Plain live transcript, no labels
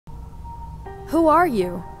Who are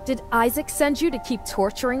you? Did Isaac send you to keep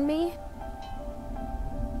torturing me?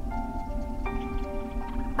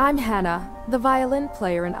 I'm Hannah, the violin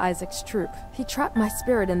player in Isaac's troupe. He trapped my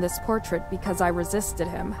spirit in this portrait because I resisted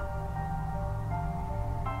him.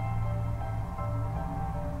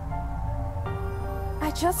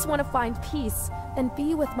 I just want to find peace and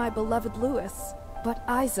be with my beloved Louis, but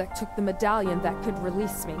Isaac took the medallion that could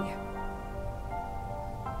release me.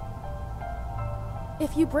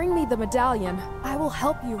 If you bring me the medallion, I will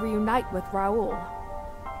help you reunite with Raoul.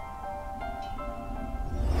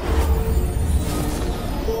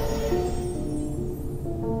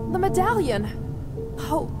 The medallion!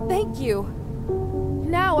 Oh, thank you!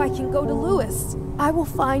 Now I can go to Louis. I will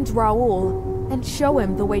find Raoul and show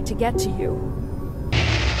him the way to get to you.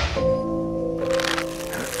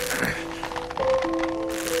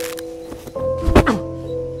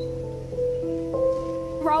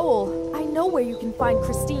 Raoul, I know where you can find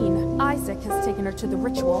Christine. Isaac has taken her to the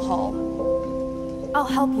ritual hall. I'll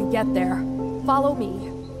help you get there. Follow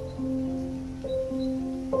me.